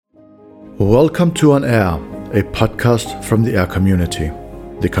Welcome to On Air, a podcast from the AIRR community.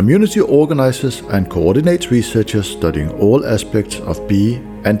 The community organizes and coordinates researchers studying all aspects of B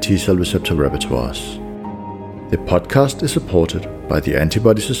and T cell receptor repertoires. The podcast is supported by the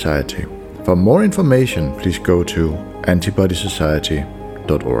Antibody Society. For more information, please go to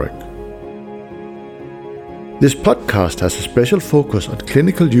antibodysociety.org. This podcast has a special focus on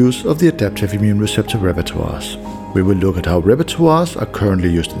clinical use of the adaptive immune receptor repertoires. We will look at how repertoires are currently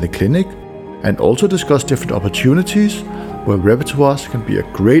used in the clinic and also discuss different opportunities where repertoires can be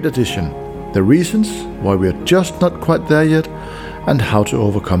a great addition, the reasons why we are just not quite there yet, and how to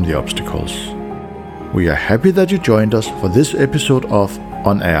overcome the obstacles. We are happy that you joined us for this episode of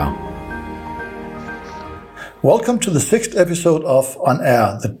On Air. Welcome to the 6th episode of On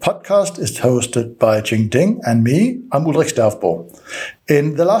Air. The podcast is hosted by Jing Ding and me. I'm Ulrich Stavbo.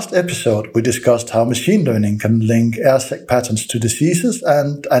 In the last episode, we discussed how machine learning can link AIR-seq patterns to diseases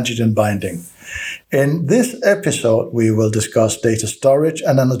and antigen binding. In this episode, we will discuss data storage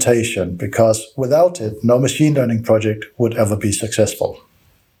and annotation, because without it, no machine learning project would ever be successful.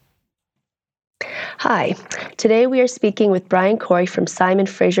 Hi, today we are speaking with Brian Corrie from Simon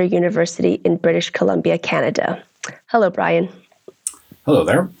Fraser University in British Columbia, Canada. Hello, Brian. Hello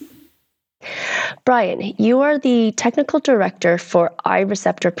there. Brian, you are the technical director for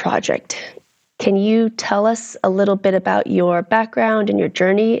iReceptor project. Can you tell us a little bit about your background and your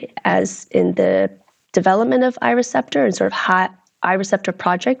journey as in the development of iReceptor and sort of iReceptor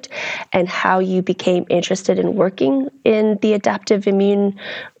project, and how you became interested in working in the adaptive immune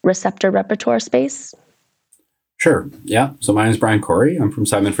receptor repertoire space? Sure. Yeah. So my name is Brian Corrie. I'm from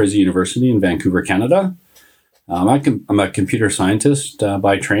Simon Fraser University in Vancouver, Canada. I'm a computer scientist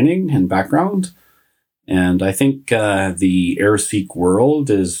by training and background. And I think the AIR-seq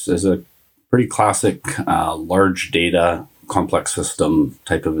world is a pretty classic large data complex system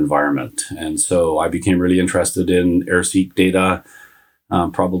type of environment. And so I became really interested in AIR-seq data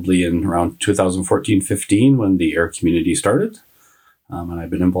probably in around 2014-15 when the AIR community started. And I've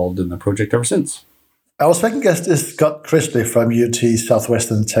been involved in the project ever since. Our second guest is Scott Christley from UT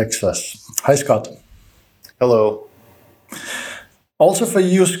Southwestern Texas. Hi, Scott. Hello. Also for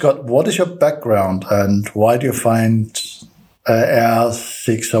you, Scott, what is your background and why do you find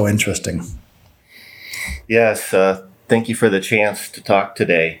AIR-seq so interesting? Yes, thank you for the chance to talk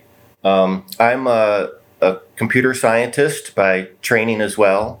today. I'm a computer scientist by training as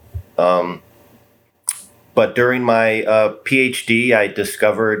well. But during my PhD, I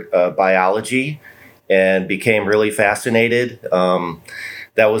discovered biology and became really fascinated.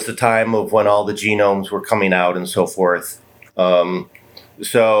 That was the time of when all the genomes were coming out and so forth.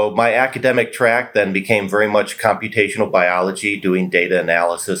 So my academic track then became very much computational biology, doing data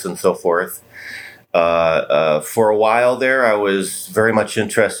analysis and so forth. For a while there, I was very much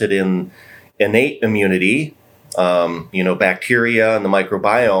interested in innate immunity, bacteria and the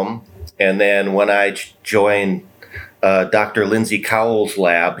microbiome. And then when I joined Dr. Lindsay Cowell's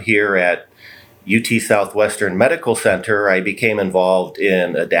lab here at UT Southwestern Medical Center, I became involved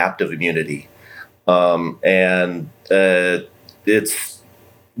in adaptive immunity. It's,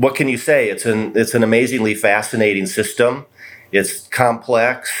 what can you say? It's an amazingly fascinating system. It's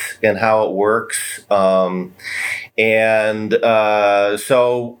complex in how it works. So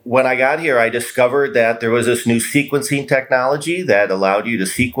when I got here, I discovered that there was this new sequencing technology that allowed you to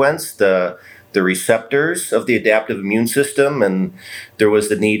sequence the receptors of the adaptive immune system, and there was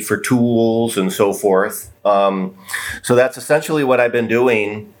the need for tools and so forth. So that's essentially what I've been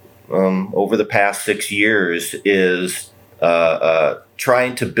doing over the past 6 years, is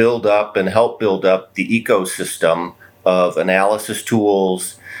trying to build up and help build up the ecosystem of analysis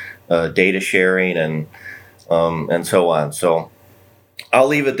tools, data sharing, and so on. So I'll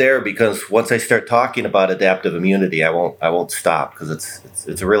leave it there, because once I start talking about adaptive immunity, I won't stop, because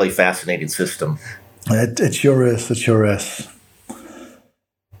it's a really fascinating system. It sure is. It sure is.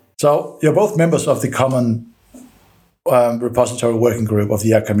 So you're both members of the common repository working group of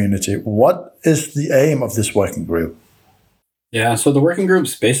the AIR community. What is the aim of this working group? Yeah, so the working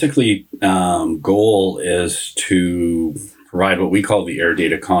group's basically goal is to provide what we call the AIR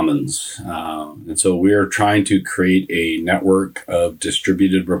Data Commons. And so we're trying to create a network of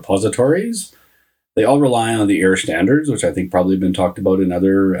distributed repositories. They all rely on the AIR standards, which I think probably have been talked about in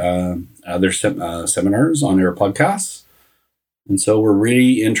other seminars on AIR podcasts. And so we're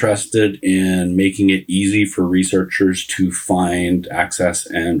really interested in making it easy for researchers to find, access,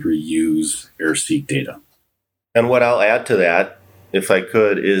 and reuse AIR-seq data. And what I'll add to that, if I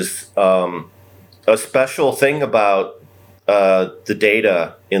could, is a special thing about the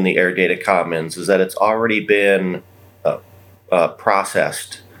data in the AIR Data Commons is that it's already been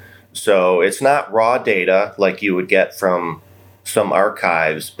processed So it's not raw data like you would get from some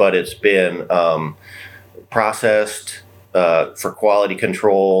archives, but it's been processed for quality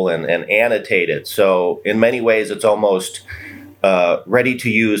control and annotated. So in many ways, it's almost ready to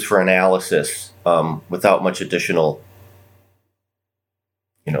use for analysis without much additional,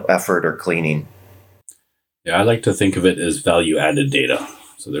 effort or cleaning. Yeah, I like to think of it as value-added data.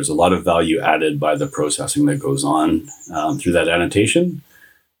 So there's a lot of value added by the processing that goes on through that annotation.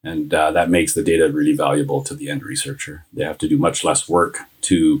 And that makes the data really valuable to the end researcher. They have to do much less work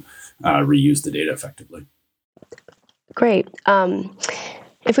to reuse the data effectively. Great.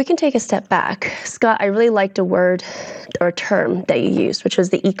 If we can take a step back, Scott, I really liked a word or term that you used, which was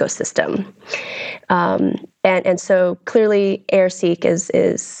the ecosystem. And so clearly AIRR-seq is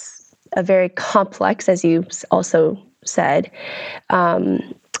a very complex, as you also said.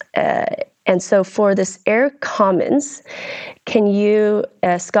 And so for this AIR Commons, can you,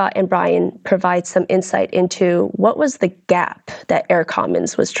 Scott and Brian, provide some insight into what was the gap that AIR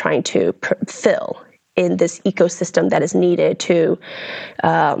Commons was trying to fill in this ecosystem that is needed to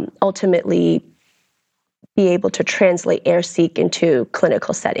ultimately be able to translate AIR-seq into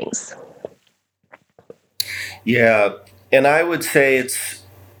clinical settings? Yeah, and I would say it's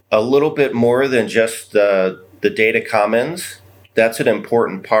a little bit more than just the data commons. That's an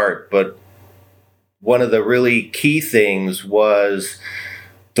important part, but one of the really key things was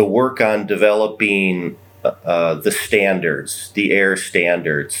the work on developing the standards, the AIR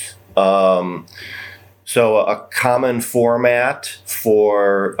standards. So a common format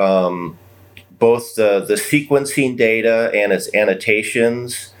for both the sequencing data and its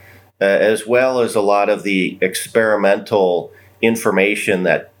annotations, as well as a lot of the experimental information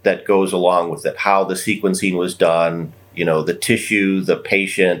that goes along with it, how the sequencing was done, the tissue, the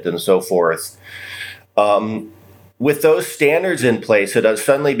patient, and so forth. With those standards in place, it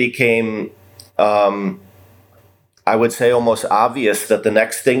suddenly became, I would say, almost obvious that the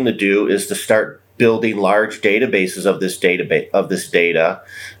next thing to do is to start building large databases of this data,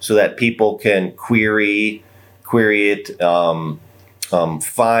 so that people can query it,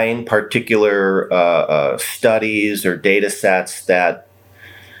 find particular studies or data sets that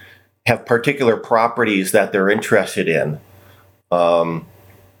have particular properties that they're interested in.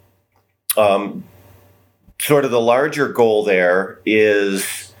 Sort of the larger goal there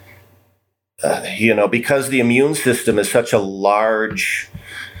is, because the immune system is such a large.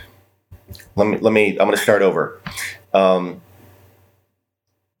 I'm going to start over.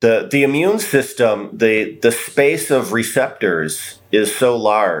 The immune system, the space of receptors is so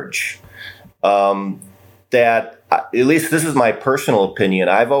large that, at least this is my personal opinion,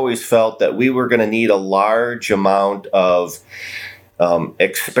 I've always felt that we were going to need a large amount of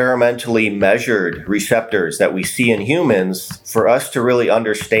experimentally measured receptors that we see in humans for us to really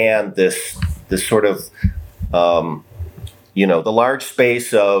understand this sort of the large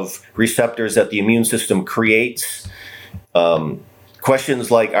space of receptors that the immune system creates.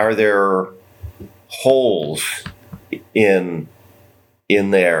 Questions like, are there holes in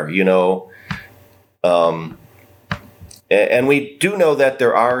there, and we do know that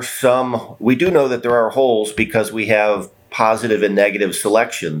there are holes because we have positive and negative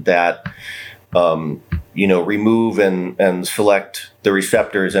selection that remove and select the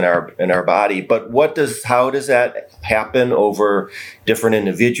receptors in our body. But how does that happen over different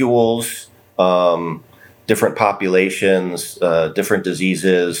individuals, different populations, different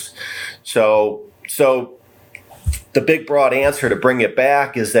diseases? So the big broad answer, to bring it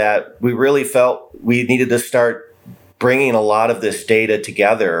back, is that we really felt we needed to start bringing a lot of this data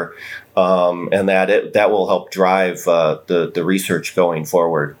together, and that will help drive the research going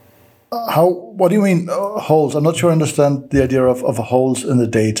forward. What do you mean holes? I'm not sure I understand the idea of holes in the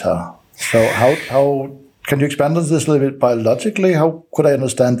data. So how can you expand on this a little bit biologically? How could I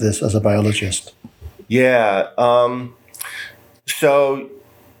understand this as a biologist? Yeah. So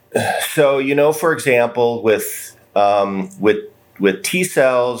for example, with T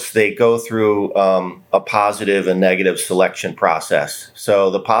cells, they go through a positive and negative selection process. So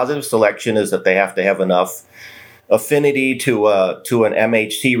the positive selection is that they have to have enough affinity to an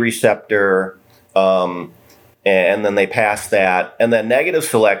MHC receptor, and then they pass that. And then negative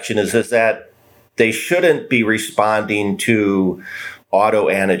selection is that they shouldn't be responding to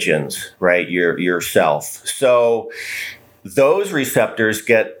autoantigens, right? Yourself. So those receptors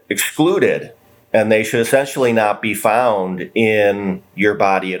get excluded, and they should essentially not be found in your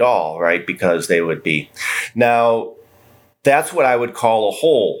body at all, right? Because they would be. Now, that's what I would call a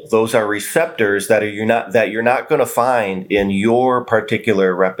hole. Those are receptors that you're not going to find in your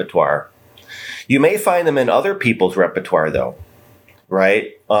particular repertoire. You may find them in other people's repertoire, though,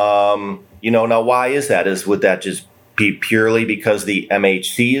 right? Now why is that? Would that just be purely because the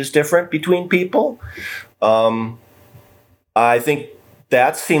MHC is different between people? I think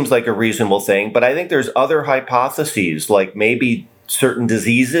that seems like a reasonable thing, but I think there's other hypotheses, like maybe certain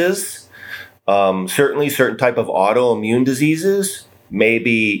diseases, certainly certain type of autoimmune diseases,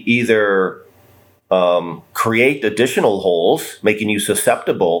 maybe either create additional holes, making you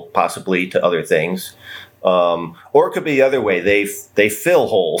susceptible possibly to other things, or it could be the other way. They fill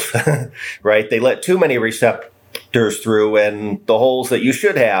holes, right? They let too many receptors through, and the holes that you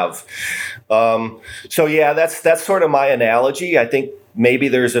should have. So yeah, that's sort of my analogy. I think maybe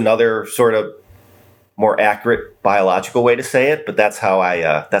there's another sort of more accurate biological way to say it, but that's how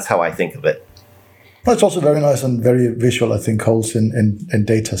I think of it. That's also very nice and very visual, I think, holes in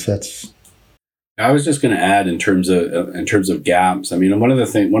data sets. I was just going to add in terms of gaps. I mean, one of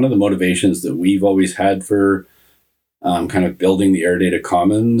the motivations that we've always had for kind of building the Air Data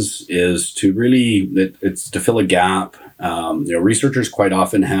Commons is to it's to fill a gap. Researchers quite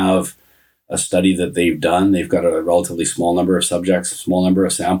often have a study that they've done. They've got a relatively small number of subjects, a small number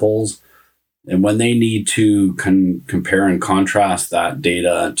of samples. And when they need to compare and contrast that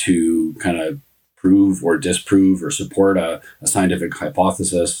data to kind of prove or disprove or support a scientific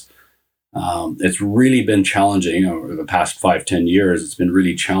hypothesis, it's really been challenging over the past 5-10 years. It's been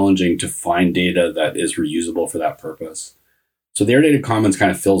really challenging to find data that is reusable for that purpose. So the Air Data Commons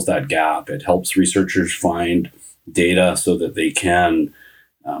kind of fills that gap. It helps researchers find data so that they can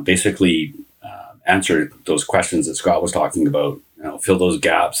basically answer those questions that Scott was talking about, fill those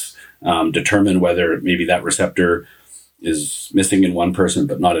gaps, determine whether maybe that receptor is missing in one person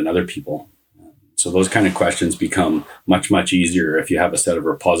but not in other people. So those kind of questions become much, much easier if you have a set of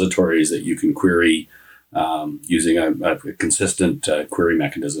repositories that you can query using a consistent query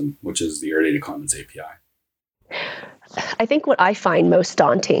mechanism, which is the Air Data Commons API. I think what I find most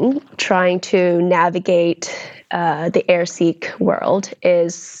daunting trying to navigate the AirSeek world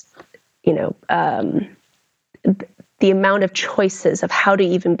is, the amount of choices of how to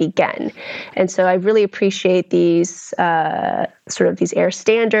even begin. And so I really appreciate these these AIR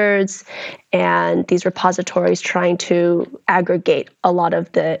standards and these repositories trying to aggregate a lot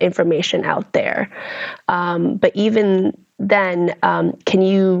of the information out there. But even then, can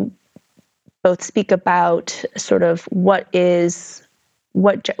you both speak about sort of what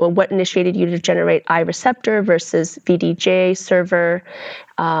initiated you to generate iReceptor versus VDJ server,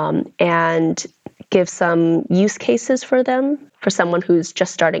 and give some use cases for them for someone who's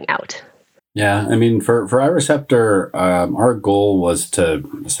just starting out? Yeah, I mean, for iReceptor, our goal was to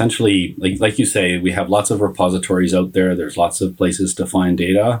essentially, like you say, we have lots of repositories out there. There's lots of places to find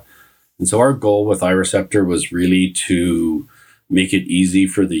data. And so our goal with iReceptor was really to make it easy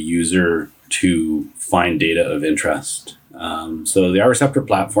for the user to find data of interest. So the iReceptor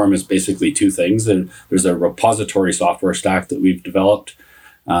platform is basically two things. There's a repository software stack that we've developed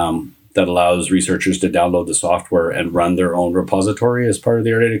that allows researchers to download the software and run their own repository as part of the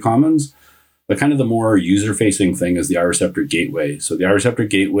Air Data Commons. But kind of the more user-facing thing is the iReceptor Gateway. So the iReceptor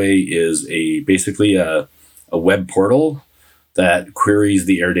Gateway is basically a web portal that queries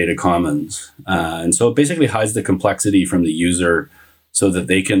the Air Data Commons. And so it basically hides the complexity from the user so that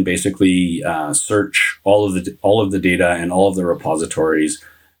they can basically search all of the data and all of the repositories,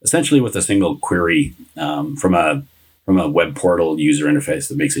 essentially with a single query from a web portal user interface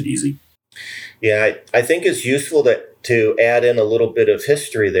that makes it easy. Yeah, I think it's useful to add in a little bit of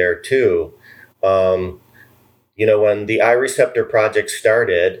history there too. When the iReceptor project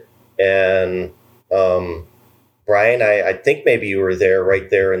started, and Brian, I think maybe you were there right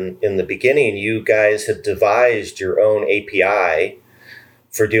there in the beginning. You guys had devised your own API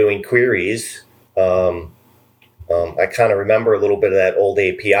for doing queries. I kind of remember a little bit of that old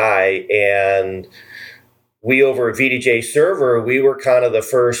API, and we over at VDJ Server, we were kind of the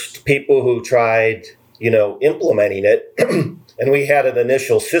first people who tried, implementing it. And we had an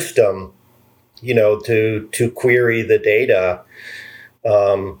initial system, to query the data.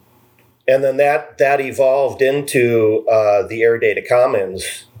 And then that evolved into the Air Data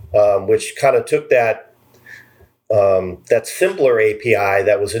Commons, which kind of took that simpler API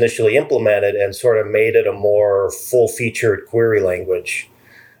that was initially implemented and sort of made it a more full-featured query language.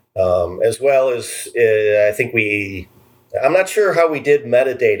 As well as, I think I'm not sure how we did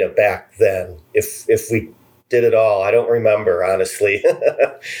metadata back then, if we did it all. I don't remember, honestly.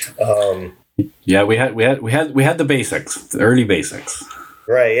 Yeah, we had the basics, the early basics.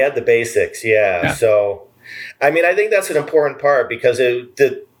 Right, you had the basics, yeah. So, I mean, I think that's an important part because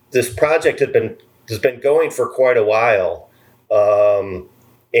this project has been going for quite a while,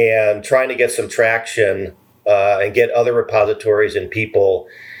 and trying to get some traction and get other repositories and people.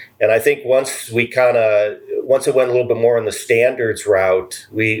 And I think once it went a little bit more on the standards route,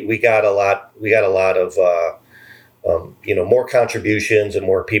 we got a lot of more contributions and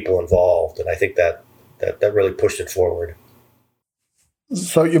more people involved. And I think that really pushed it forward.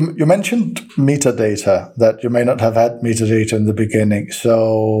 So you mentioned metadata, that you may not have had metadata in the beginning.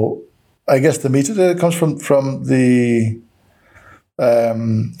 So I guess the metadata comes from the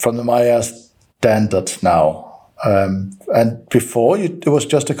MAIA standards now. And before, it was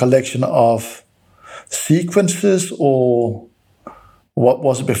just a collection of sequences, or what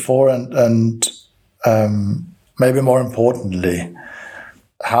was it before? And maybe more importantly,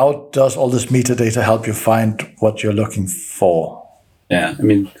 how does all this metadata help you find what you're looking for? Yeah, I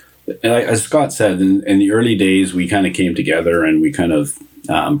mean, as Scott said, in the early days, we kind of came together and we kind of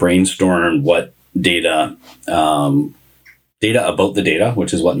brainstormed what data about the data,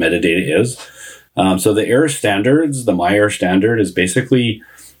 which is what metadata is. So the AIRR standards, the MAIA standard, is basically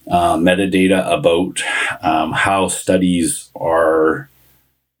metadata about how studies are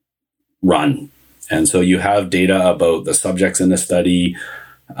run. And so you have data about the subjects in the study,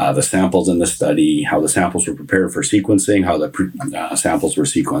 the samples in the study, how the samples were prepared for sequencing, how the samples were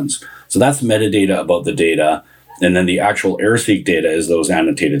sequenced. So that's metadata about the data. And then the actual AIRR-seq data is those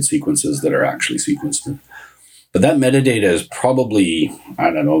annotated sequences that are actually sequenced. But that metadata is probably,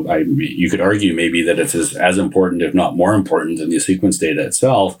 I don't know, you could argue maybe that it's as important, if not more important, than the sequence data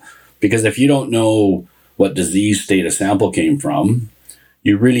itself. Because if you don't know what disease state a sample came from,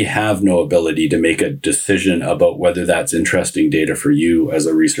 you really have no ability to make a decision about whether that's interesting data for you as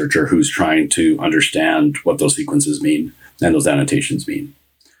a researcher who's trying to understand what those sequences mean and those annotations mean.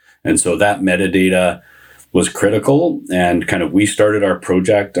 And so that metadata was critical, and kind of we started our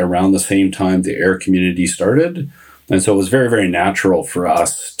project around the same time the AIRR community started. And so it was very, very natural for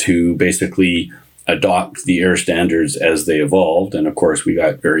us to basically adopt the AIRR standards as they evolved. And of course, we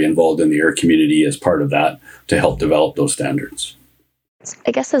got very involved in the AIRR community as part of that to help develop those standards.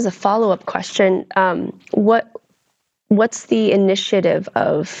 I guess as a follow-up question, what's the initiative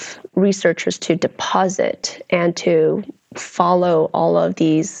of researchers to deposit and to follow all of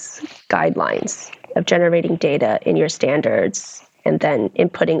these guidelines of generating data in your standards and then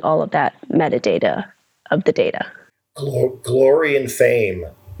inputting all of that metadata of the data? Glory and fame.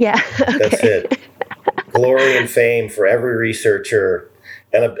 Yeah. Okay. That's it. Glory and fame for every researcher,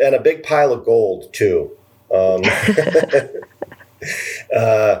 and a big pile of gold too.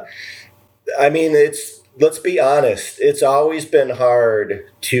 I mean, let's be honest, it's always been hard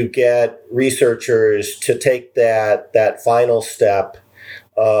to get researchers to take that final step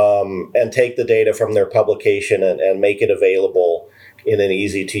and take the data from their publication and make it available in an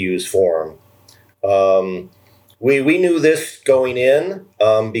easy to use form. We knew this going in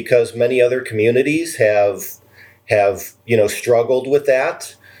because many other communities have struggled with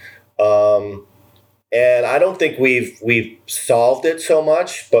that. And I don't think we've solved it so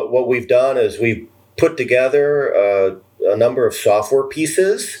much, but what we've done is we've put together a number of software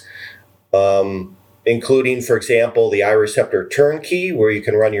pieces, including, for example, the iReceptor Turnkey, where you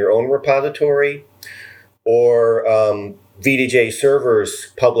can run your own repository, or VDJ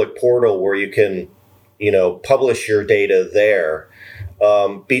Server's public portal, where you can, publish your data there.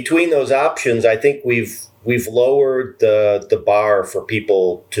 Between those options, I think we've lowered the bar for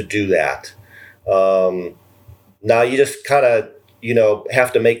people to do that. Now you just kind of,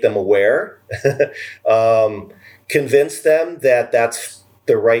 have to make them aware, convince them that that's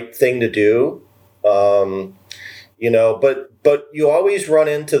the right thing to do. But you always run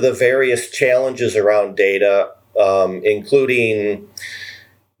into the various challenges around data, including,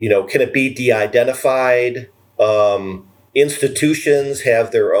 can it be de-identified? Institutions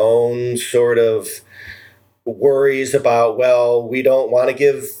have their own sort of worries about, well, we don't want to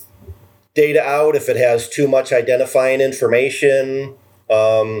give data out if it has too much identifying information.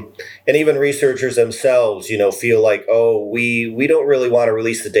 And even researchers themselves, feel like, oh, we don't really want to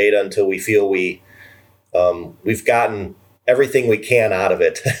release the data until we feel we've gotten everything we can out of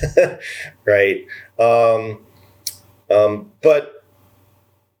it. Right. But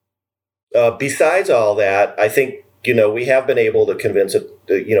besides all that, I think, we have been able to convince,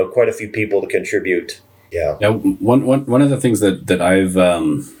 quite a few people to contribute. Yeah. Now, one of the things that I've,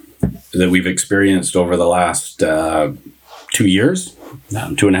 that we've experienced over the last 2 years,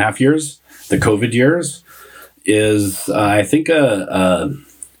 2.5 years, the COVID years, is I think a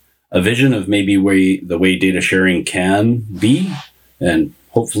vision of maybe the way data sharing can be and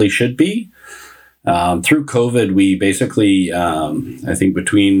hopefully should be. Through COVID, we basically, I think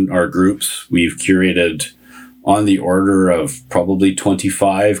between our groups, we've curated on the order of probably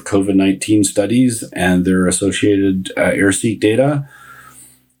 25 COVID-19 studies and their associated AIRR data.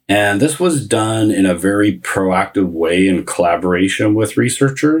 And this was done in a very proactive way in collaboration with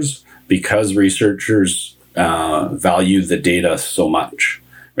researchers, because researchers value the data so much,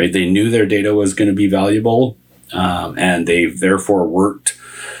 right? They knew their data was going to be valuable, and they've therefore worked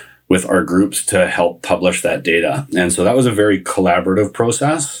with our groups to help publish that data. And so that was a very collaborative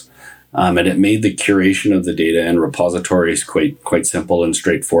process, and it made the curation of the data in repositories quite simple and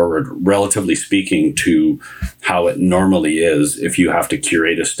straightforward, relatively speaking, to how it normally is if you have to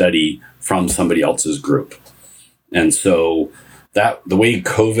curate a study from somebody else's group. And so that the way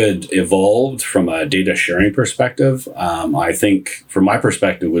COVID evolved from a data sharing perspective, I think from my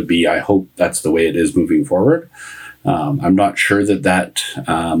perspective would be, I hope that's the way it is moving forward. I'm not sure that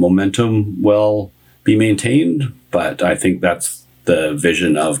momentum will be maintained, but I think that's the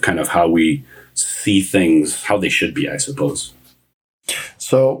vision of kind of how we see things, how they should be, I suppose.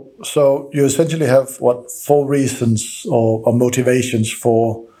 So you essentially have, 4 reasons or motivations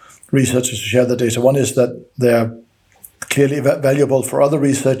for researchers to share the data. One is that they're clearly valuable for other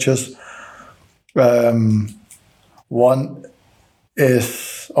researchers. One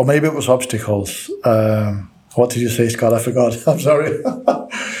is, or maybe it was obstacles. What did you say, Scott? I forgot. I'm sorry.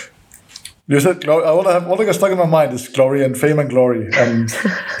 You said glory. What I got stuck in my mind is glory and fame and glory and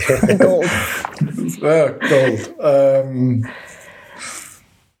gold. Gold.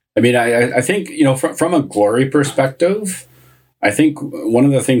 I mean, I think, from a glory perspective, I think one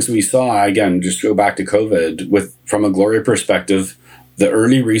of the things we saw, again, just go back to COVID, from a glory perspective, the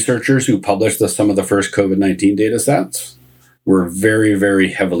early researchers who published some of the first COVID-19 data sets were very,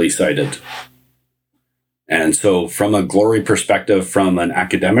 very heavily cited. And so from a glory perspective, from an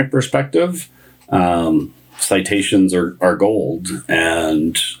academic perspective, citations are gold.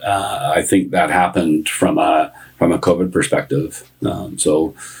 And I think that happened from a COVID perspective.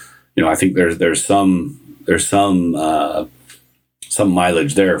 So, I think there's some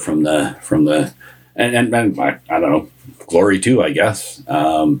mileage there from the and I don't know, glory too, I guess.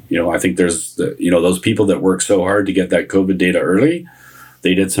 I think there's those people that work so hard to get that COVID data early.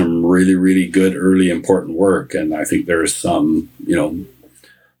 They did some really, really good early important work, and I think there's some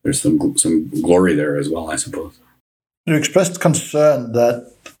glory there as well, I suppose. You expressed concern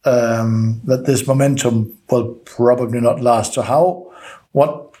that this momentum will probably not last. So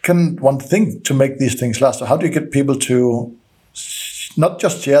what can one think to make these things last? So how do you get people to not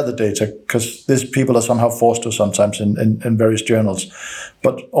just share the data, because these people are somehow forced to sometimes in various journals,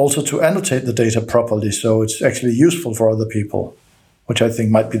 but also to annotate the data properly so it's actually useful for other people, which I think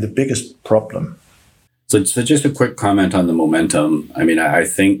might be the biggest problem. So just a quick comment on the momentum. I mean, I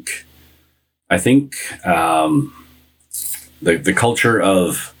think the culture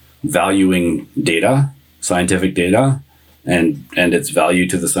of valuing data, scientific data, and its value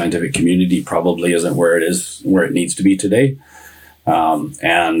to the scientific community probably isn't where it needs to be today.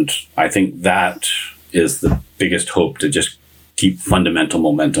 And I think that is the biggest hope, to just keep fundamental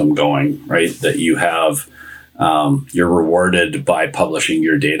momentum going, right? That you have, you're rewarded by publishing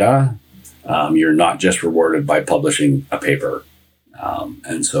your data. You're not just rewarded by publishing a paper.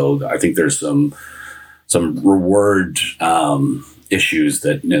 And so I think there's some reward issues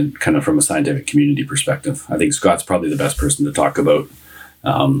that, kind of from a scientific community perspective. I think Scott's probably the best person to talk about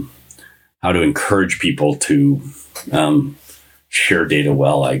how to encourage people to share data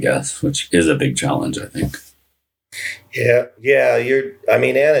well, I guess, which is a big challenge, I think. Yeah.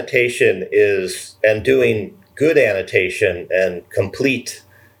 Annotation and doing good annotation and complete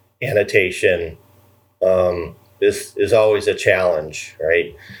annotation is always a challenge,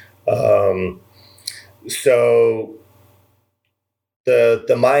 right? So the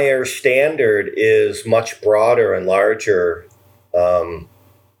AIRR standard is much broader and larger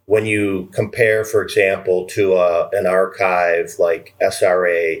when you compare, for example, to an archive like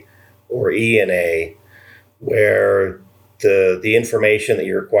SRA or ENA, where the information that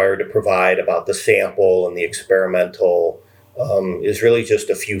you're required to provide about the sample and the experimental is really just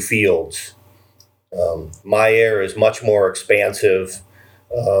a few fields. AIRR is much more expansive.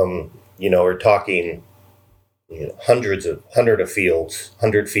 We're talking hundred fields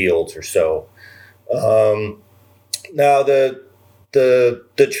or so. Now the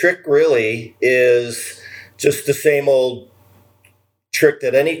trick really is just the same old trick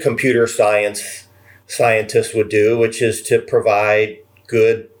that any computer scientist would do, which is to provide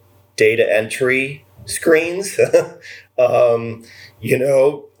good data entry screens,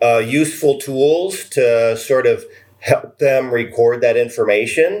 useful tools to sort of help them record that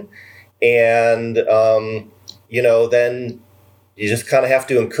information. And, then, you just kind of have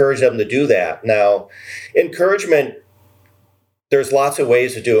to encourage them to do that. Now, encouragement, there's lots of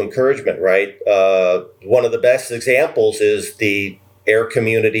ways to do encouragement, right? One of the best examples is the AIR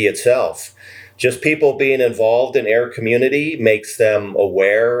community itself. Just people being involved in AIR community makes them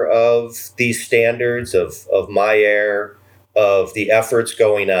aware of these standards, of MyAir, of the efforts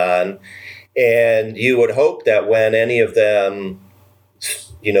going on. And you would hope that when any of them,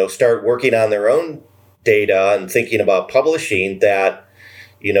 start working on their own data and thinking about publishing, that,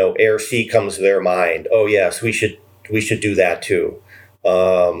 AIR-C comes to their mind. Oh, yes, we should do that too,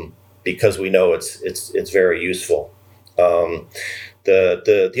 because we know it's very useful.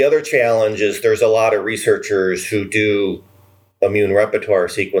 The other challenge is there's a lot of researchers who do immune repertoire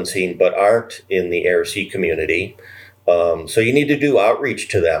sequencing but aren't in the AIR-C community. So you need to do outreach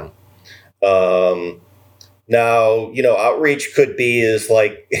to them. Now, outreach could be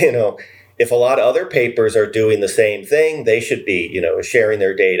if a lot of other papers are doing the same thing, they should be, sharing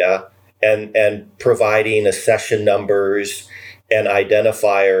their data and providing accession numbers and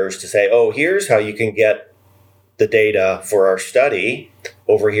identifiers to say, oh, here's how you can get the data for our study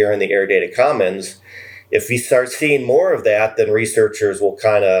over here in the AIR Data Commons. If we start seeing more of that, then researchers will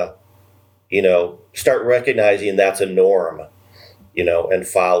kind of, start recognizing that's a norm, and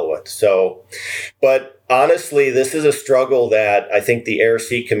follow it. So, but honestly, this is a struggle that I think the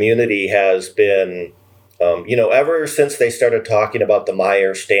AIR-C community has been, ever since they started talking about the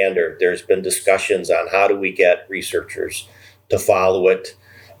MyAir standard, there's been discussions on how do we get researchers to follow it.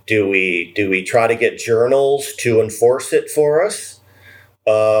 Do we try to get journals to enforce it for us?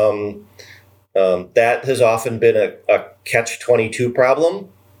 That has often been a catch-22 problem,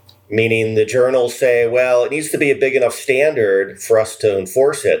 meaning the journals say, well, it needs to be a big enough standard for us to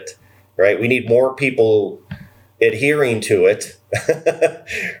enforce it, right? We need more people adhering to it,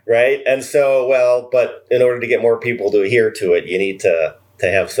 right? And so, but in order to get more people to adhere to it, you need to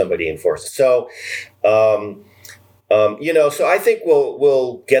have somebody enforce it. So, so I think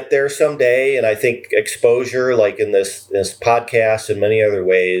we'll get there someday, and I think exposure, like in this podcast and many other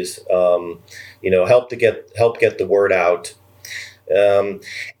ways, help get the word out. And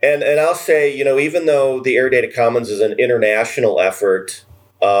I'll say, even though the AIR Data Commons is an international effort,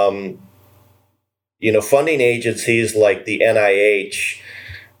 funding agencies like the NIH,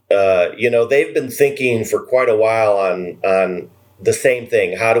 they've been thinking for quite a while on the same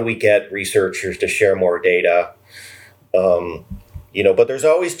thing. How do we get researchers to share more data? But there's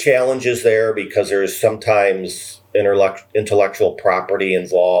always challenges there because there's sometimes intellectual property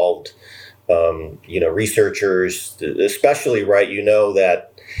involved. Researchers, especially, right,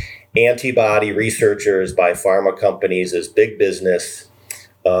 that antibody researchers by pharma companies is big business.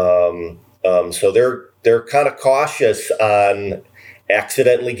 So they're kind of cautious on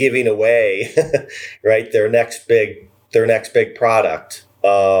accidentally giving away, right, their next big product.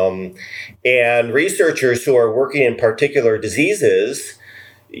 And researchers who are working in particular diseases,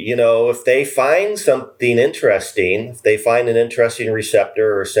 if they find something interesting, if they find an interesting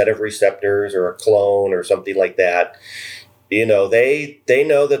receptor or set of receptors or a clone or something like that, they know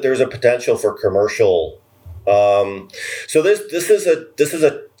that there's a potential for commercial. So this is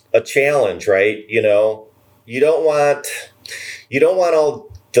a challenge, right? You don't want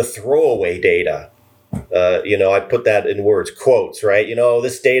all the throwaway data. I put that in quotes, right?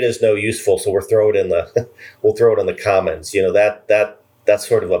 This data is no useful, so we'll throw it in the commons. That's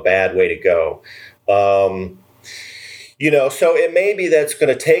sort of a bad way to go. So it may be that's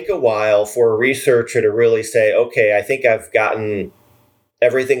going to take a while for a researcher to really say, okay, I think I've gotten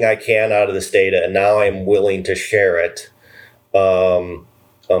everything I can out of this data, and now I'm willing to share it.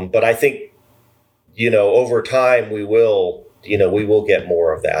 But I think, over time we will get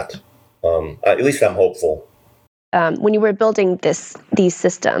more of that. At least I'm hopeful. When you were building these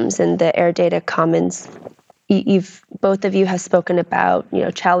systems in the AIR Data Commons, both of you have spoken about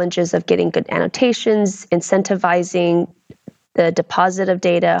challenges of getting good annotations, incentivizing the deposit of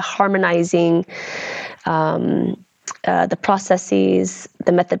data, harmonizing the processes,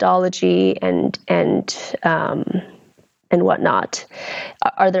 the methodology, and whatnot.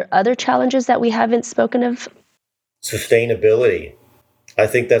 Are there other challenges that we haven't spoken of? Sustainability. I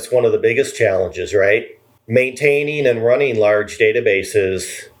think that's one of the biggest challenges, right? Maintaining and running large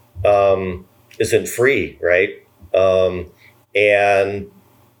databases isn't free, right?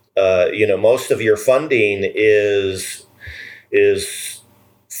 Most of your funding is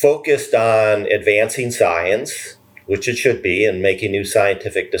focused on advancing science, which it should be, and making new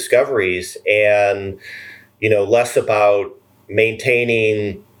scientific discoveries, and less about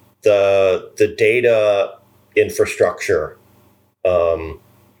maintaining the data infrastructure, and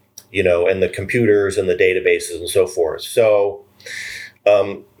the computers and the databases and so forth. So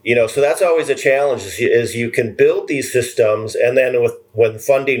So that's always a challenge is you can build these systems, and then when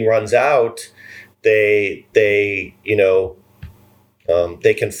funding runs out, they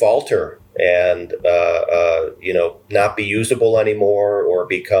can falter and not be usable anymore, or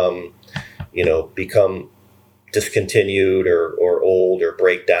become discontinued or old or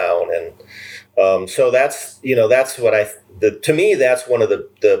break down. And so that's what to me, that's one of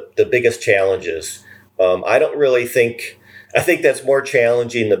the biggest challenges. I think that's more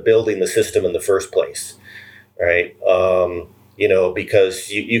challenging than building the system in the first place, right? Because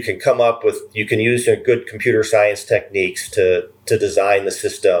you can use good computer science techniques to design the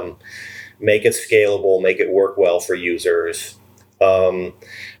system, make it scalable, make it work well for users.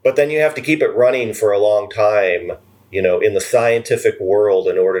 But then you have to keep it running for a long time, in the scientific world.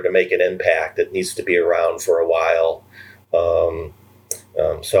 In order to make an impact, it needs to be around for a while. To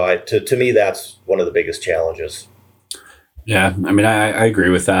me, that's one of the biggest challenges. Yeah, I mean, I agree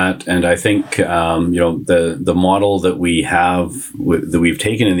with that, and I think the model that we have that we've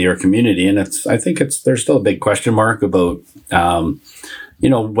taken in the AIR community, and there's still a big question mark about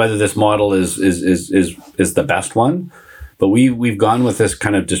whether this model is the best one, but we've gone with this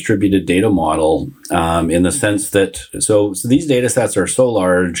kind of distributed data model in the sense that so these data sets are so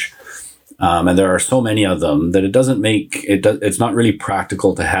large. And there are so many of them that it's not really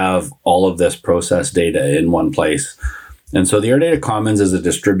practical to have all of this process data in one place. And so the AIR Data Commons is a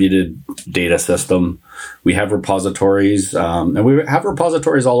distributed data system. We have repositories, and we have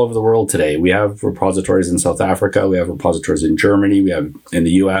repositories all over the world today. We have repositories in South Africa. We have repositories in Germany. We have in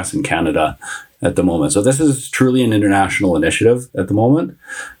the US and Canada at the moment. So this is truly an international initiative at the moment.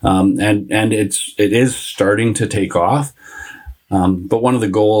 And it is starting to take off. But one of the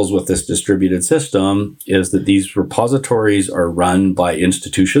goals with this distributed system is that these repositories are run by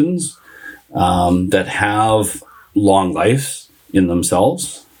institutions that have long lives in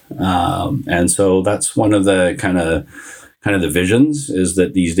themselves. And so that's one of the kind of the visions, is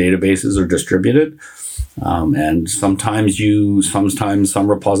that these databases are distributed. And sometimes some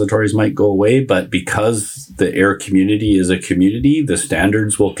repositories might go away, but because the AIR community is a community, the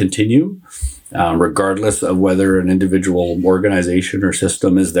standards will continue. Regardless of whether an individual organization or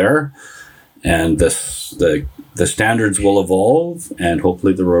system is there, and the standards will evolve, and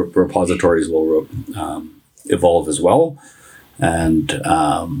hopefully the repositories will evolve as well. And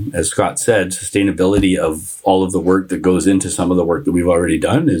as Scott said, sustainability of all of the work that goes into some of the work that we've already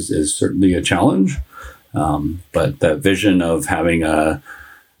done is certainly a challenge. But that vision of having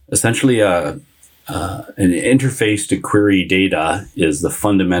essentially an interface to query data is the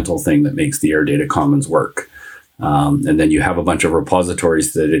fundamental thing that makes the AIR Data Commons work. And then you have a bunch of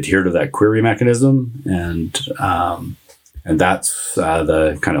repositories that adhere to that query mechanism, and that's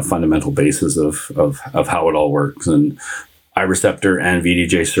the kind of fundamental basis of how it all works. And iReceptor and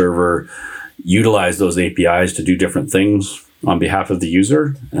VDJ Server utilize those APIs to do different things on behalf of the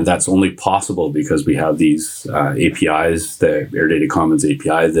user, and that's only possible because we have these APIs, the AIR Data Commons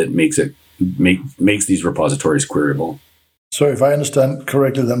API, that makes these repositories queryable. So if I understand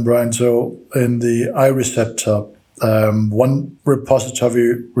correctly then, Brian, so in the iReceptor, one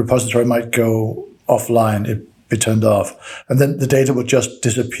repository might go offline, it be turned off, and then the data would just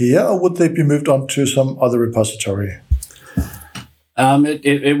disappear, or would they be moved on to some other repository?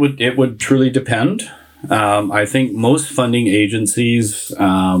 It would truly depend. I think most funding agencies,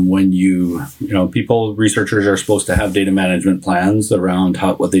 when researchers are supposed to have data management plans around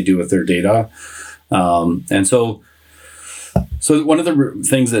what they do with their data. And so one of the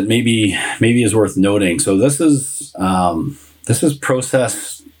things that maybe is worth noting, so this is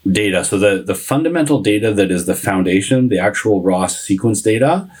process data. So the fundamental data that is the foundation, the actual raw sequence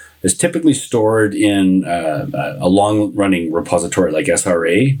data, is typically stored in a long-running repository like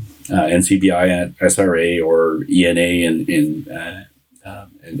SRA, NCBI at SRA, or ENA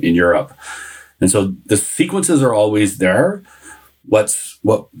in Europe. And so the sequences are always there. What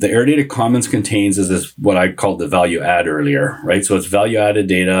the AIR Data Commons contains is this, what I called the value add earlier, right? So it's value added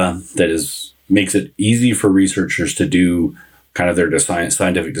data that makes it easy for researchers to do kind of their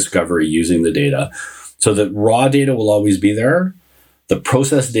scientific discovery using the data. So the raw data will always be there. The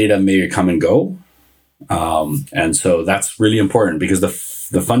process data may come and go. And so that's really important because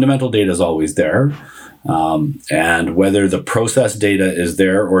the fundamental data is always there. And whether the process data is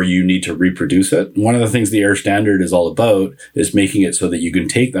there or you need to reproduce it, one of the things the AIR standard is all about is making it so that you can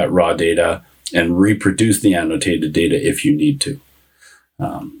take that raw data and reproduce the annotated data if you need to.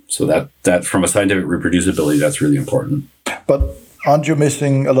 So that from a scientific reproducibility, that's really important. But aren't you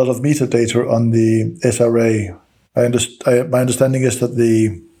missing a lot of metadata on the SRA? My understanding is that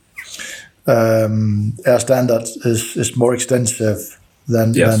the AIR standards is more extensive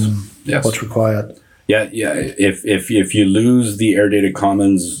than what's required. Yeah. If you lose the AIR Data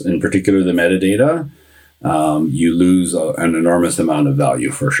Commons, in particular the metadata, you lose an enormous amount of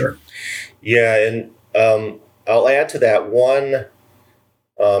value for sure. Yeah, and I'll add to that one.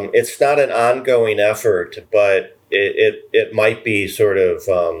 It's not an ongoing effort, but it might be sort of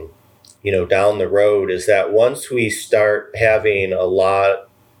down the road. Is that once we start having a lot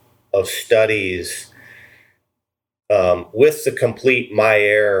of studies with the complete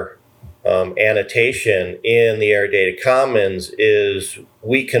MyAir annotation in the AIR Data Commons, is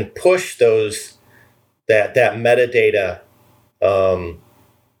we can push that metadata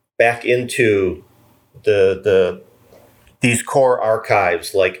back into these core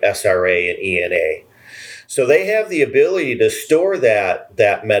archives like SRA and ENA. So they have the ability to store that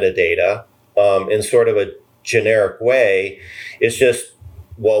metadata in sort of a generic way. It's just,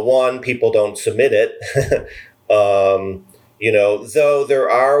 well, one, people don't submit it. Though there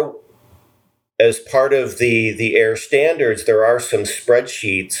are, as part of the AIR standards, there are some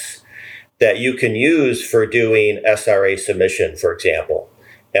spreadsheets that you can use for doing SRA submission, for example.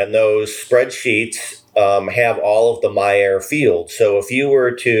 And those spreadsheets have all of the MyAir fields. So if you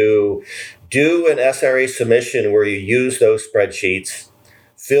were to do an SRA submission where you use those spreadsheets,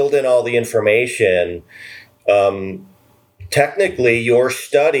 filled in all the information, technically your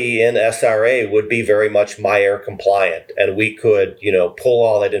study in SRA would be very much MyAir compliant, and we could, pull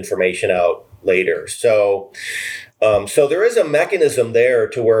all that information out later. So there is a mechanism there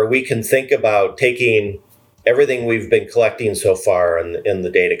to where we can think about taking everything we've been collecting so far in the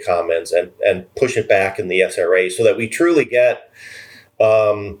data commons and push it back in the SRA so that we truly get,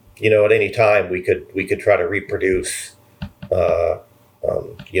 at any time we could try to reproduce,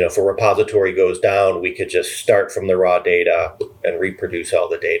 if a repository goes down, we could just start from the raw data and reproduce all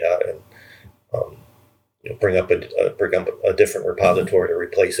the data and bring up a different repository to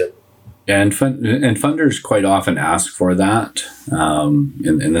replace it. And funders quite often ask for that,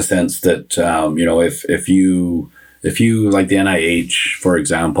 in the sense that if you like the NIH, for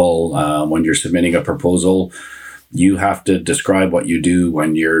example, when you're submitting a proposal, you have to describe what you do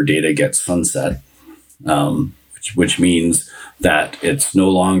when your data gets sunset, which means that it's no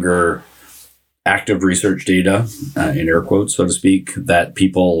longer active research data, in air quotes, so to speak, that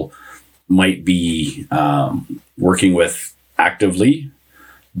people might be working with actively,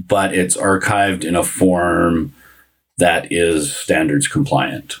 but it's archived in a form that is standards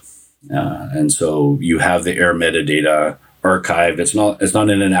compliant. And so you have the AIR metadata archived. It's not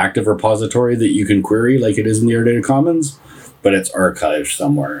in an active repository that you can query like it is in the AIR Data Commons, but it's archived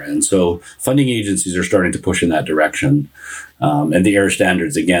somewhere. And so funding agencies are starting to push in that direction. And the AIR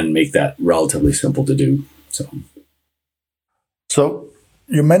standards, again, make that relatively simple to do. So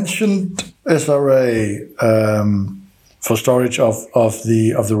you mentioned SRA for storage of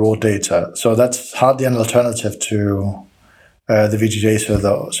the raw data. So that's hardly an alternative to the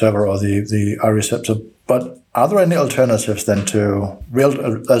VGJ server or the iReceptor. But are there any alternatives then real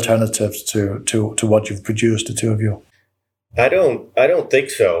alternatives to what you've produced, the two of you? I don't think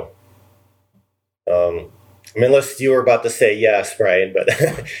so. Unless you were about to say yes, Brian, but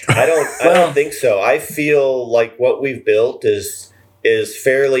I don't think so. I feel like what we've built is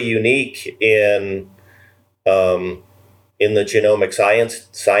fairly unique in the genomic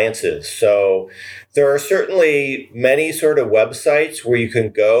sciences. So there are certainly many sort of websites where you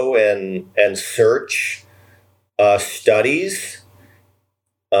can go and search studies.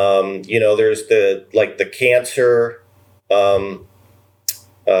 There's the cancer.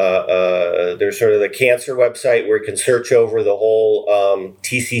 There's sort of the cancer website where you can search over the whole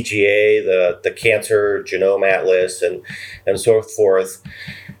TCGA, the Cancer Genome Atlas, and so forth.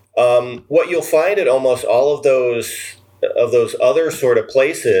 What you'll find at almost all of those other sort of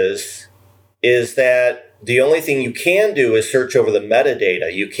places is that the only thing you can do is search over the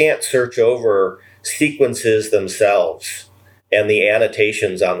metadata. You can't search over sequences themselves and the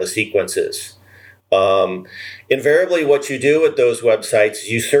annotations on the sequences. Invariably, what you do at those websites is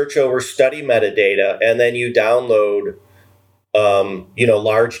you search over study metadata, and then you download,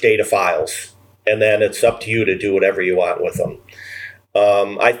 large data files, and then it's up to you to do whatever you want with them.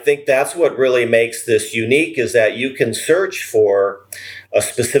 I think that's what really makes this unique, is that you can search for a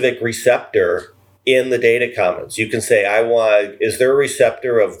specific receptor in the data commons. You can say, is there a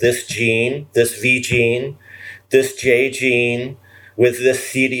receptor of this gene, this V gene, this J gene with this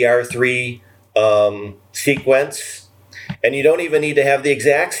CDR3 sequence? And you don't even need to have the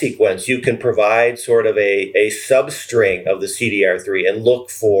exact sequence. You can provide sort of a substring of the CDR3 and look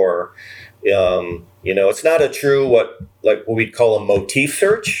for, it's not a true what we'd call a motif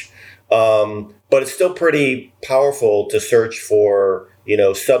search, But it's still pretty powerful to search for,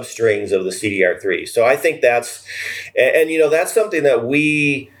 substrings of the CDR3. So I think that's something that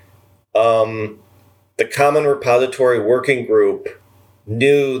we, the Common Repository Working Group,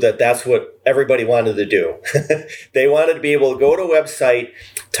 knew that that's what everybody wanted to do. They wanted to be able to go to a website,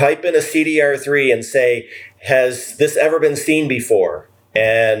 type in a CDR3 and say, has this ever been seen before?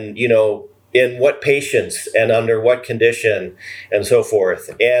 And, in what patients and under what condition and so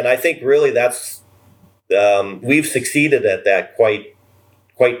forth. And I think really that's, we've succeeded at that quite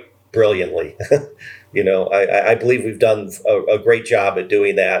brilliantly. I believe we've done a great job at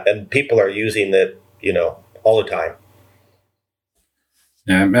doing that, and people are using it, all the time.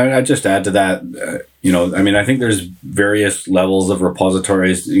 Yeah, I'd just add to that, I think there's various levels of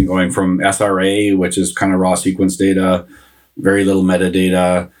repositories going from SRA, which is kind of raw sequence data, very little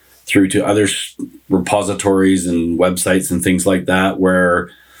metadata, through to other repositories and websites and things like that, where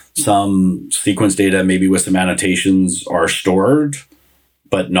some sequence data, maybe with some annotations, are stored,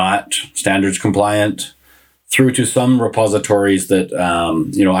 but not standards compliant, through to some repositories that,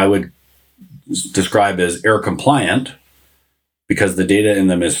 I would describe as AIRR compliant, because the data in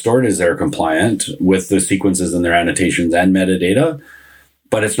them is stored as AIRR compliant with the sequences and their annotations and metadata,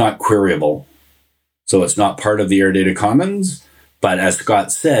 but it's not queryable. So it's not part of the AIRR Data Commons. But as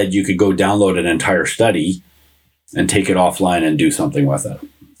Scott said, you could go download an entire study and take it offline and do something with it.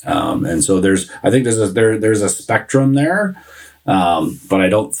 And so there's a spectrum there, but I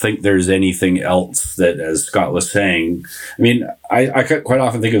don't think there's anything else that, as Scott was saying, I quite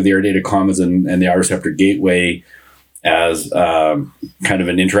often think of the AIRR Data Commons and the iReceptor Gateway as kind of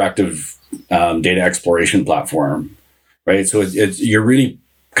an interactive data exploration platform, right? So you're really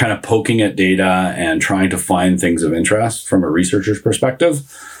kind of poking at data and trying to find things of interest from a researcher's perspective.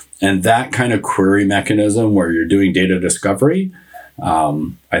 And that kind of query mechanism where you're doing data discovery,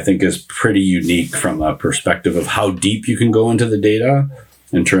 I think is pretty unique from a perspective of how deep you can go into the data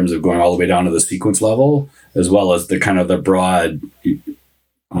in terms of going all the way down to the sequence level, as well as the kind of the broad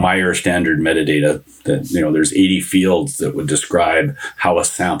Meyer standard metadata that, there's 80 fields that would describe how a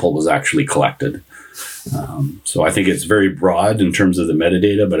sample was actually collected. So I think it's very broad in terms of the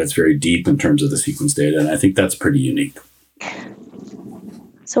metadata, but it's very deep in terms of the sequence data. And I think that's pretty unique.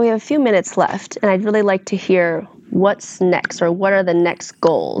 So we have a few minutes left, and I'd really like to hear what's next, or what are the next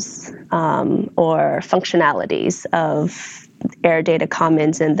goals or functionalities of AIRR Data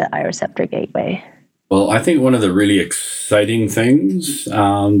Commons and the iReceptor Gateway. Well, I think one of the really exciting things,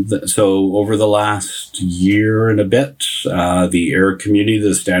 so over the last year and a bit, the AIRR community,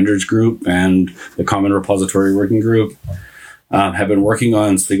 the standards group, and the Common Repository Working Group have been working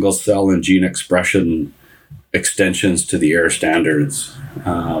on single cell and gene expression extensions to the AIRR standards.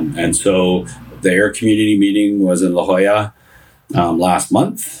 And so the AIRR community meeting was in La Jolla last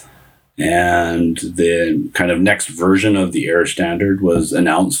month. And the kind of next version of the AIRR standard was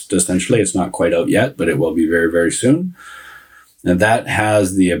announced, essentially. It's not quite out yet, but it will be very, very soon. And that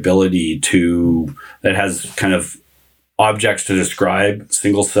has the ability that has kind of objects to describe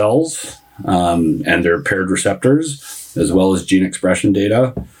single cells and their paired receptors, as well as gene expression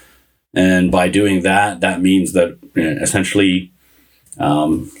data. And by doing that, that means that essentially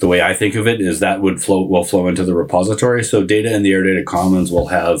the way I think of it is that will flow into the repository. So data in the AIRR Data Commons will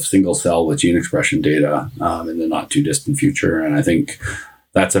have single cell with gene expression data in the not too distant future. And I think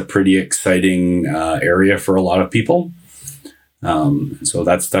that's a pretty exciting area for a lot of people. So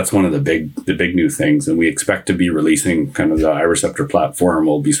that's one of the big new things. And we expect to be releasing kind of the iReceptor platform.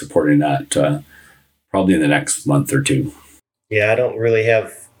 We'll be supporting that probably in the next month or two. Yeah, I don't really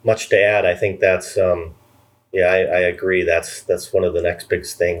have much to add. I think that's I agree. That's one of the next big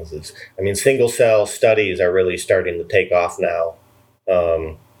things. Single cell studies are really starting to take off now,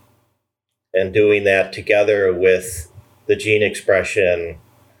 and doing that together with the gene expression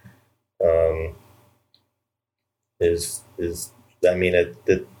it's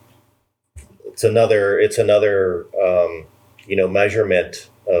another measurement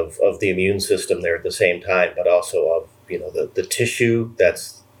of the immune system there at the same time, but also of the tissue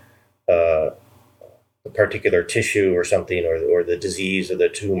that's the particular tissue or something, or the disease or the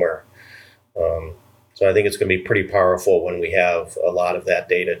tumor. So I think it's going to be pretty powerful when we have a lot of that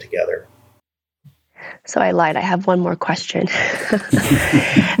data together. So I lied. I have one more question.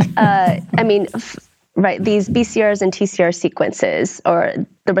 Right, these BCRs and TCR sequences, or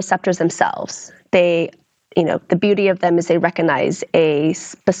the receptors themselves, the beauty of them is they recognize a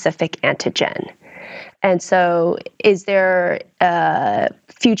specific antigen. And so is there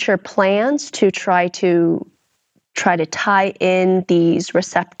future plans to try to try to tie in these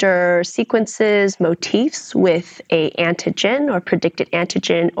receptor sequences, motifs with a antigen or predicted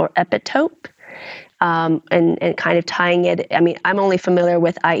antigen or epitope, and kind of tying it. I mean, I'm only familiar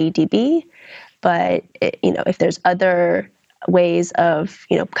with IEDB, but if there's other ways of,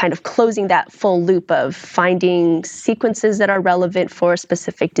 kind of closing that full loop of finding sequences that are relevant for a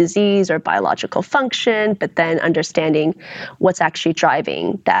specific disease or biological function, but then understanding what's actually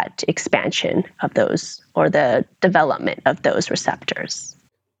driving that expansion of those or the development of those receptors.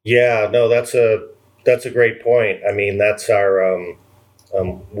 Yeah, no, that's a great point. I mean, that's our,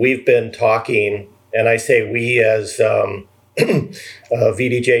 we've been talking, and I say we as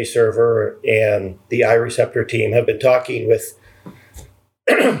VDJ server and the iReceptor team have been talking with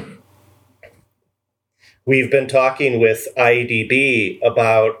we've been talking with IEDB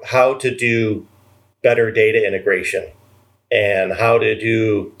about how to do better data integration and how to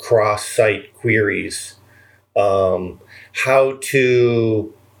do cross-site queries, how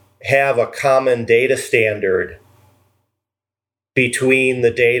to have a common data standard between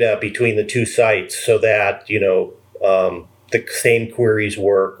the two sites so that, the same queries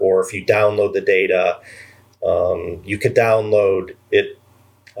work, or if you download the data, you could download it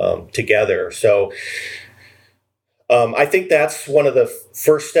together. So I think that's one of the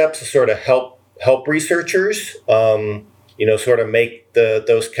first steps to sort of help researchers, sort of make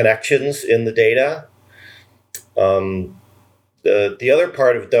those connections in the data. The other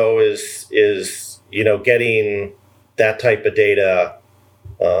part of it, though, is getting that type of data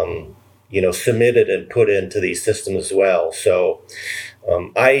submitted and put into these systems as well. So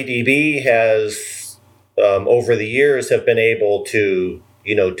IEDB has, over the years, have been able to,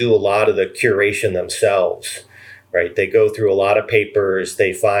 do a lot of the curation themselves, right? They go through a lot of papers,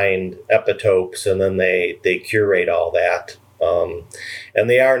 they find epitopes, and then they curate all that. And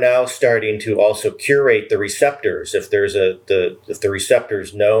they are now starting to also curate the receptors. If the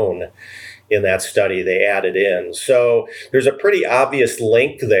receptor's known in that study, they add it in. So there's a pretty obvious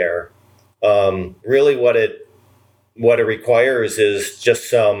link there. Really what it requires is just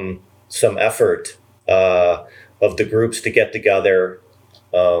some effort of the groups to get together.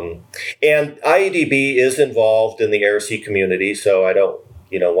 And IEDB is involved in the AIRC community, so I don't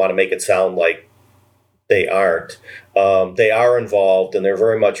want to make it sound like they aren't. They are involved, and they're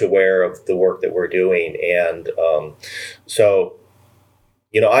very much aware of the work that we're doing. And so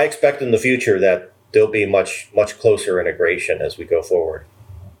I expect in the future that there'll be much closer integration as we go forward.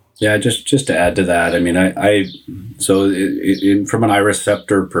 Yeah, just to add to that, I mean, from an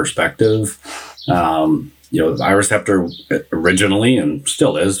iReceptor perspective, iReceptor originally and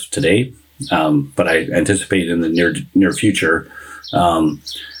still is today, but I anticipate in the near future,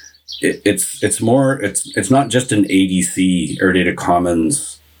 it's not just an ADC, Air Data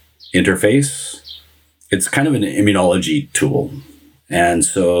Commons interface. It's kind of an immunology tool. And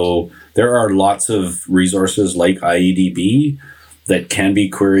so there are lots of resources like IEDB that can be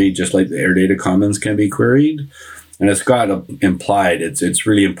queried just like the Air Data Commons can be queried. And as Scott implied, it's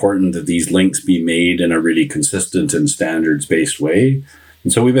really important that these links be made in a really consistent and standards-based way.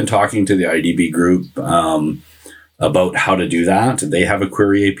 And so we've been talking to the IEDB group about how to do that. They have a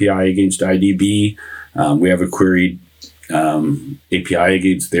query API against IEDB. We have a queried API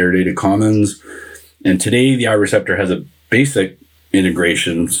against the Air Data Commons. And today, the iReceptor has a basic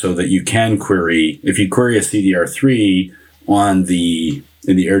integration so that you can query, if you query a CDR3 in the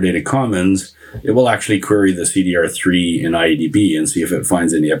Air Data Commons, it will actually query the CDR3 in IEDB and see if it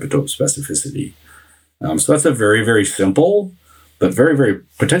finds any epitope specificity. So that's a very, very simple, but very, very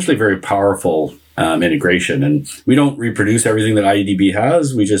potentially very powerful integration. And we don't reproduce everything that IEDB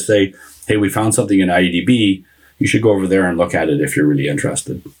has. We just say, hey, we found something in IEDB. You should go over there and look at it if you're really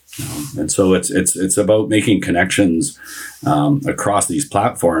interested. And so it's about making connections across these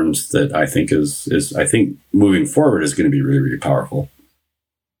platforms that I think is I think moving forward is going to be really, really powerful.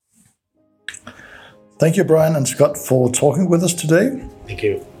 Thank you, Brian and Scott, for talking with us today. Thank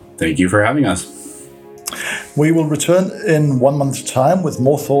you. Thank you for having us. We will return in 1 month's time with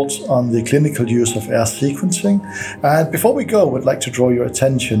more thoughts on the clinical use of AIR sequencing. And before we go, we'd like to draw your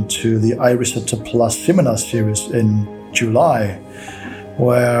attention to the iReceptor Plus seminar series in July,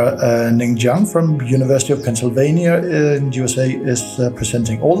 where Ning Jiang from University of Pennsylvania in USA is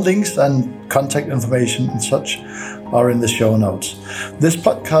presenting. All links and contact information and such are in the show notes. This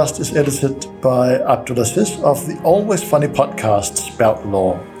podcast is edited by Abdulaziz of the Always Funny podcast, Spout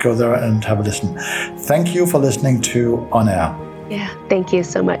Law. Go there and have a listen. Thank you for listening to On Air. Yeah, thank you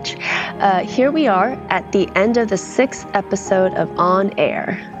so much. Here we are at the end of the 6th episode of On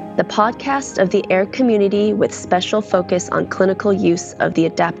Air, the podcast of the AIR community with special focus on clinical use of the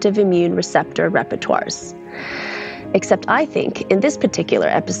adaptive immune receptor repertoires. Except I think in this particular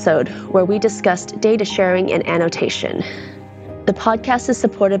episode where we discussed data sharing and annotation. The podcast is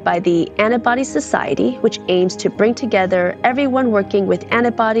supported by the Antibody Society, which aims to bring together everyone working with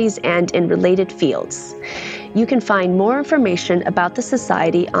antibodies and in related fields. You can find more information about the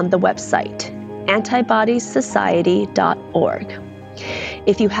society on the website, antibodiesociety.org.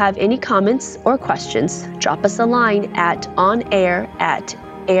 If you have any comments or questions, drop us a line at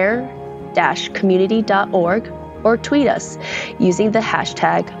onair@air-community.org or tweet us using the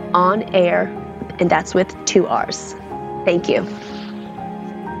hashtag #OnAir, and that's with 2 R's. Thank you.